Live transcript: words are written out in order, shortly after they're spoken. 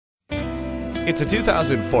It's a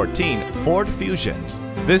 2014 Ford Fusion.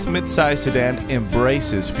 This midsize sedan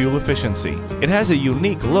embraces fuel efficiency. It has a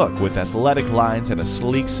unique look with athletic lines and a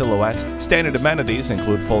sleek silhouette. Standard amenities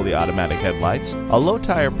include fully automatic headlights, a low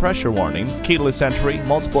tire pressure warning, keyless entry,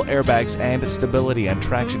 multiple airbags, and stability and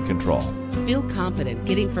traction control. Feel confident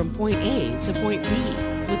getting from point A to point B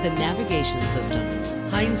with the navigation system.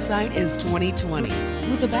 Hindsight is 20/20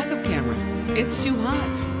 with a backup camera. It's too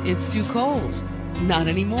hot, it's too cold. Not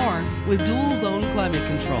anymore with dual zone climate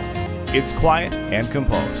control. It's quiet and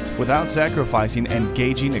composed without sacrificing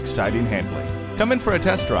engaging, exciting handling. Come in for a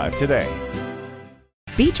test drive today.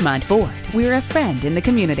 Beechmont Ford, we're a friend in the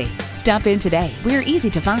community. Stop in today. We're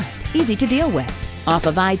easy to find, easy to deal with. Off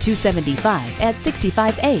of I-275 at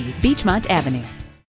 65A Beechmont Avenue.